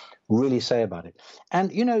gospel really say about it.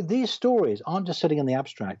 And, these stories aren't just sitting in the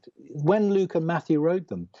abstract. When Luke and Matthew wrote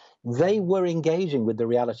them, they were engaging with the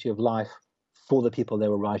reality of life for the people they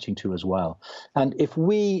were writing to as well. And if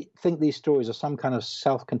we think these stories are some kind of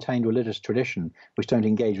self-contained religious tradition which don't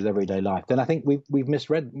engage with everyday life, then I think we've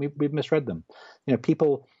misread them.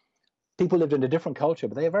 People lived in a different culture,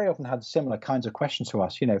 but they very often had similar kinds of questions to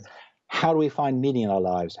us. How do we find meaning in our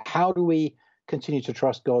lives? How do we continue to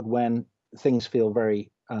trust God when things feel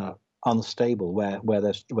very unstable, where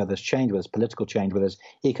there's change, where there's political change, where there's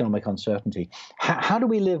economic uncertainty? How do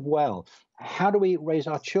we live well? How do we raise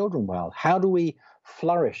our children well? How do we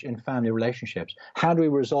flourish in family relationships? How do we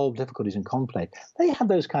resolve difficulties and conflict? They have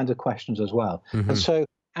those kinds of questions as well. Mm-hmm. And so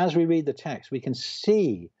as we read the text, we can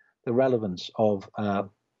see the relevance of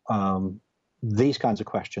these kinds of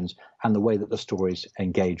questions and the way that the stories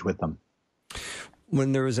engage with them.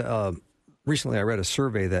 When there was recently I read a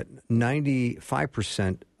survey that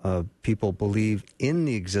 95% of people believe in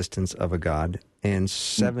the existence of a God, and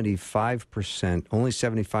 75%, only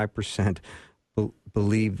 75%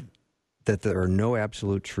 believe that there are no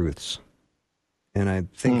absolute truths. And I'm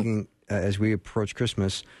thinking, as we approach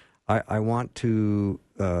Christmas, I want to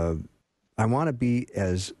be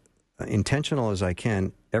as intentional as I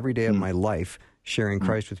can every day of my life sharing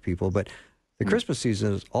Christ with people. But the Christmas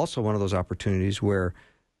season is also one of those opportunities where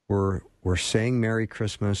we're saying Merry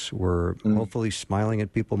Christmas. We're hopefully smiling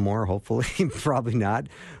at people more, hopefully, probably not.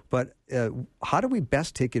 But how do we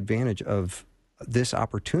best take advantage of this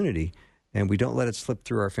opportunity and we don't let it slip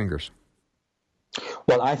through our fingers?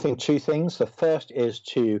 Well, I think two things. The first is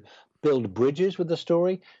to build bridges with the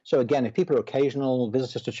story. So again, if people are occasional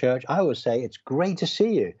visitors to church, I always say it's great to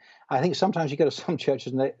see you. I think sometimes you go to some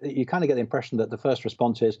churches and you kind of get the impression that the first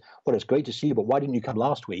response is, well, it's great to see you, but why didn't you come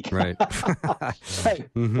last week? Right. So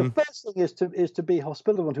the first thing is to be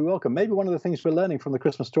hospitable and to welcome. Maybe one of the things we're learning from the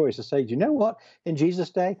Christmas story is to say, do you know what? In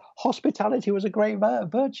Jesus' day, hospitality was a great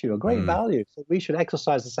virtue, a great value. So we should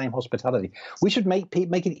exercise the same hospitality. We should make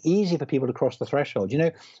it easy for people to cross the threshold.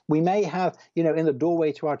 We may have, in the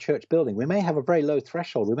doorway to our church building, we may have a very low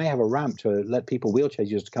threshold. We may have a ramp to let people, wheelchair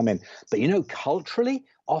users, to come in. But, culturally,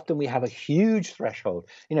 often we have a huge threshold.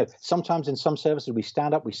 Sometimes in some services we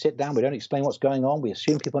stand up, we sit down, we don't explain what's going on. We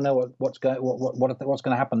assume people know what's going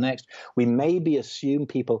to happen next. We maybe assume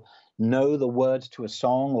people know the words to a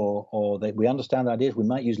song, or that we understand the ideas. We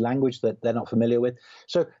might use language that they're not familiar with.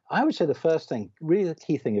 So I would say the first thing, really the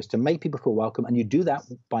key thing, is to make people feel welcome, and you do that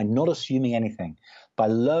by not assuming anything, by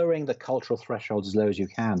lowering the cultural thresholds as low as you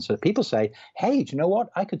can. So that people say, hey, do you know what?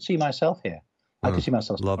 I could see myself here. I could see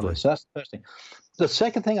myself. Lovely. So that's the first thing. The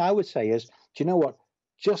second thing I would say is, do you know what?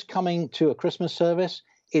 Just coming to a Christmas service,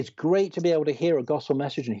 it's great to be able to hear a gospel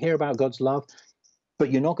message and hear about God's love, but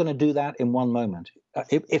you're not going to do that in one moment.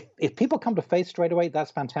 if people come to faith straight away,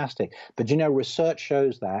 that's fantastic. But research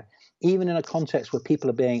shows that even in a context where people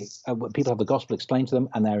have the gospel explained to them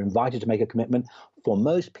and they're invited to make a commitment, for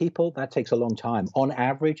most people that takes a long time. On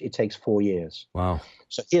average, it takes 4 years. Wow.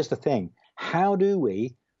 So here's the thing: how do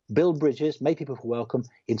we build bridges, make people feel welcome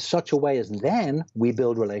in such a way as then we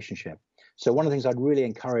build relationship? So one of the things I'd really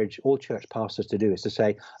encourage all church pastors to do is to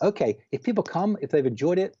say, okay, if people come, if they've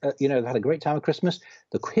enjoyed it, they've had a great time at Christmas,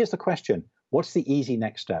 here's the question: what's the easy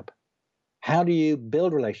next step? How do you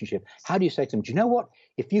build relationship? How do you say to them, do you know what?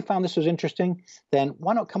 If you found this was interesting, then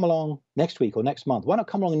why not come along next week or next month? Why not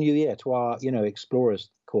come along in New Year to our, Explorers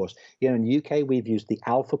course? In the UK, we've used the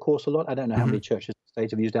Alpha course a lot. I don't know how many churches in the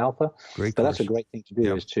States have used Alpha. Great but course. That's a great thing to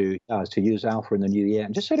do, is to use Alpha in the New Year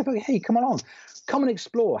and just say to people, hey, come along, come and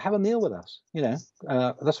explore, have a meal with us.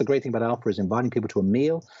 That's a great thing about Alpha, is inviting people to a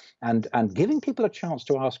meal and giving people a chance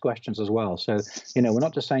to ask questions as well. So, we're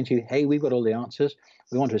not just saying to you, hey, we've got all the answers.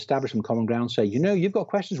 We want to establish some common ground. Say, you've got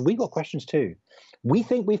questions. We've got questions too. We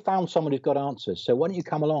think we found someone who's got answers. So why don't you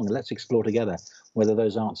come along and let's explore together whether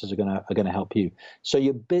those answers are going to help you. So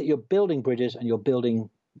you're building bridges, and you're giving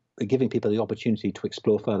people the opportunity to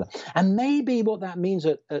explore further. And maybe what that means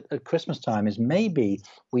at Christmas time is maybe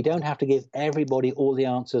we don't have to give everybody all the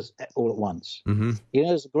answers all at once. Mm-hmm.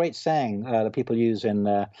 There's a great saying that people use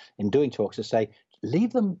in doing talks to say,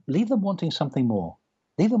 leave them wanting something more.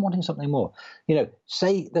 Leave them wanting something more.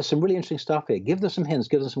 Say there's some really interesting stuff here. Give them some hints,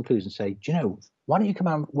 give them some clues, and say, why don't you come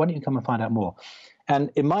and find out more?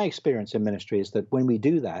 And in my experience in ministry is that when we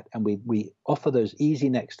do that and we offer those easy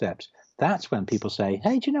next steps, that's when people say,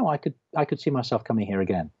 hey, I could see myself coming here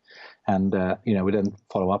again. And we then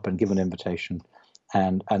follow up and give an invitation.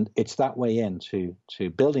 And it's that way into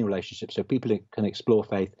building relationships so people can explore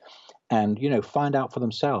faith and, find out for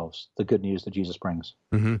themselves the good news that Jesus brings.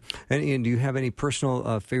 Mm-hmm. And Ian, do you have any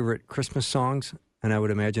personal favorite Christmas songs? And I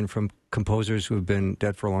would imagine from composers who have been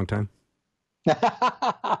dead for a long time.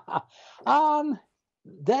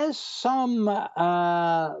 There's some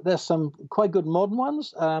quite good modern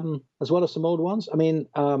ones, as well as some old ones. I mean,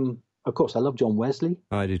 of course, I love John Wesley.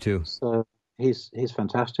 I do too. So he's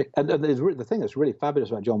fantastic. And the thing that's really fabulous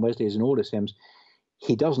about John Wesley is in all his hymns,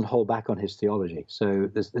 he doesn't hold back on his theology. So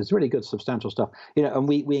there's really good, substantial stuff. And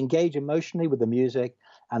we engage emotionally with the music,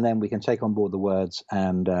 and then we can take on board the words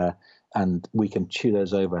and we can chew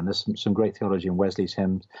those over. And there's some great theology in Wesley's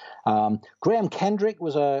hymns. Graham Kendrick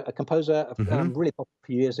was a composer really popular a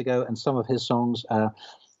few years ago, and some of his songs,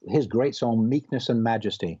 his great song, Meekness and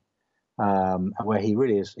Majesty, where he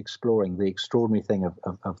really is exploring the extraordinary thing of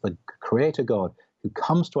the Creator God who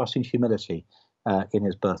comes to us in humility in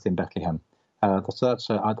his birth in Bethlehem.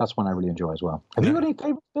 That's one I really enjoy as well. Have you got any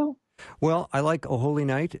favorites, Bill? Well, I like O Holy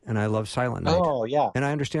Night, and I love Silent Night. Oh, yeah. And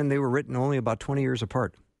I understand they were written only about 20 years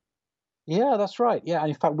apart. Yeah, that's right. Yeah, and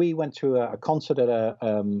in fact, we went to a concert at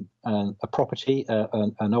a property,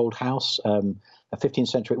 an old house, a 15th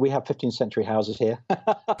century. We have 15th century houses here.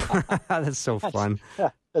 That's so fun.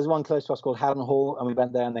 There's one close to us called Howden Hall, and we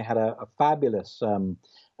went there, and they had a fabulous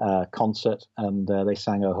concert, and they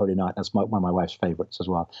sang "O Holy Night." That's one of my wife's favorites as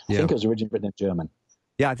well. I think it was originally written in German.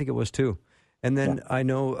 Yeah, I think it was too. And then I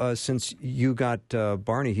know since you got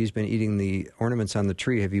Barney, he's been eating the ornaments on the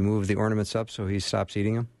tree. Have you moved the ornaments up so he stops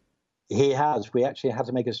eating them? He has. We actually had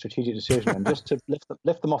to make a strategic decision, and just to lift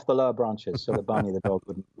them off the lower branches so that Barney the dog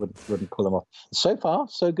wouldn't pull them off. So far,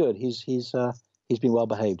 so good. He's been well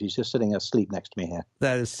behaved. He's just sitting asleep next to me here.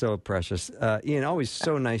 That is so precious. Ian, always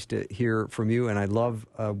so nice to hear from you, and I love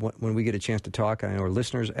when we get a chance to talk. I know our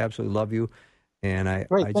listeners absolutely love you. And thank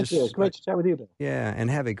you. It's great to chat with you, Bill. Yeah, and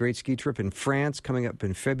have a great ski trip in France coming up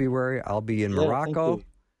in February. I'll be in Morocco.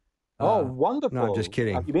 Oh, wonderful. No, I'm just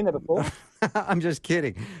kidding. Have you been there before? I'm just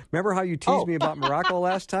kidding. Remember how you teased me about Morocco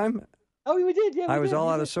last time? Oh, we did, yeah. I was all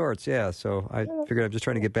out of sorts, so I figured I'm just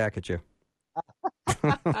trying to get back at you.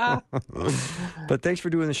 But thanks for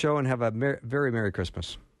doing the show, and have a very Merry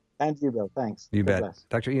Christmas. And you, Bill. Thanks. You bet.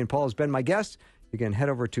 Dr. Ian Paul has been my guest. You can head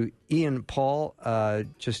over to Ian Paul.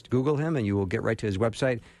 Just Google him, and you will get right to his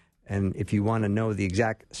website. And if you want to know the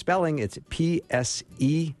exact spelling, it's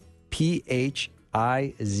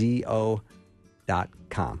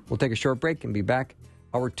PSEPHIZO.com. We'll take a short break and be back.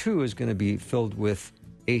 Hour 2 is going to be filled with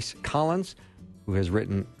Ace Collins, who has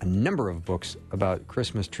written a number of books about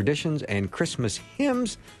Christmas traditions and Christmas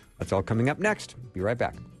hymns. That's all coming up next. Be right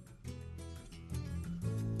back.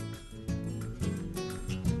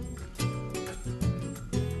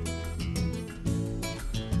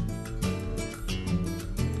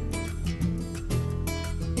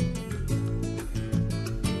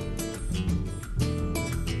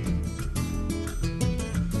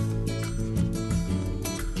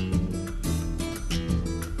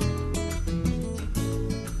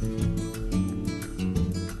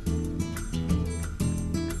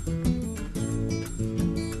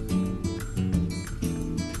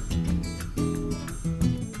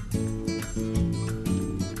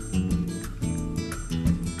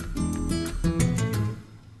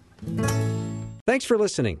 Thanks for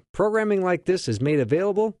listening. Programming like this is made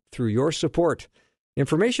available through your support.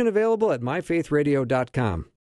 Information available at myfaithradio.com.